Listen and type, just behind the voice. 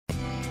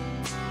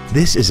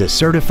This is a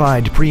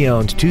certified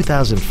pre-owned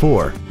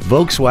 2004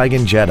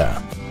 Volkswagen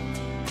Jetta.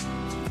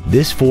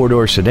 This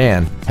four-door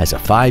sedan has a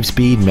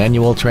 5-speed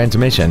manual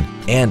transmission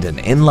and an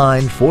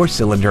inline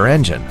 4-cylinder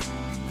engine.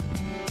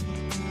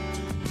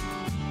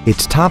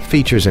 Its top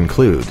features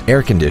include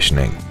air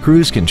conditioning,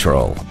 cruise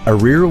control, a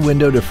rear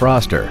window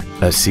defroster,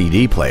 a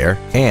CD player,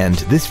 and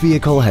this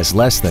vehicle has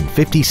less than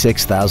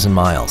 56,000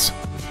 miles.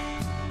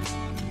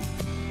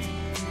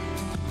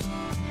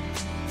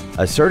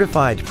 A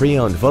certified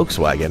pre-owned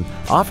Volkswagen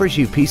offers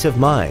you peace of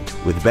mind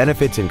with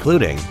benefits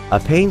including a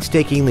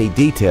painstakingly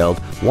detailed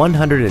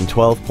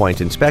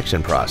 112-point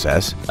inspection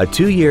process, a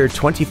 2-year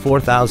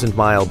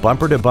 24,000-mile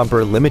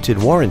bumper-to-bumper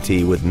limited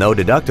warranty with no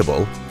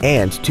deductible,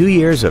 and 2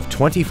 years of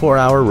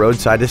 24-hour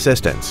roadside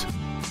assistance.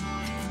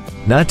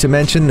 Not to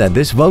mention that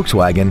this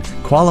Volkswagen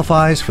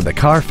qualifies for the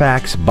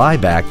Carfax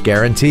buyback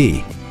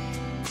guarantee.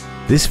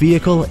 This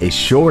vehicle is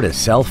sure to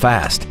sell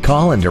fast.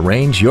 Call and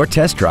arrange your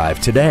test drive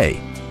today.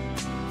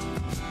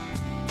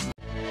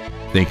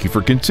 Thank you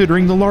for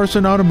considering the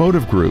Larson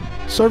Automotive Group,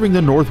 serving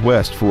the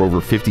Northwest for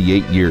over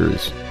 58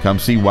 years. Come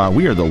see why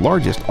we are the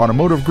largest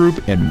automotive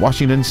group in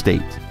Washington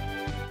State.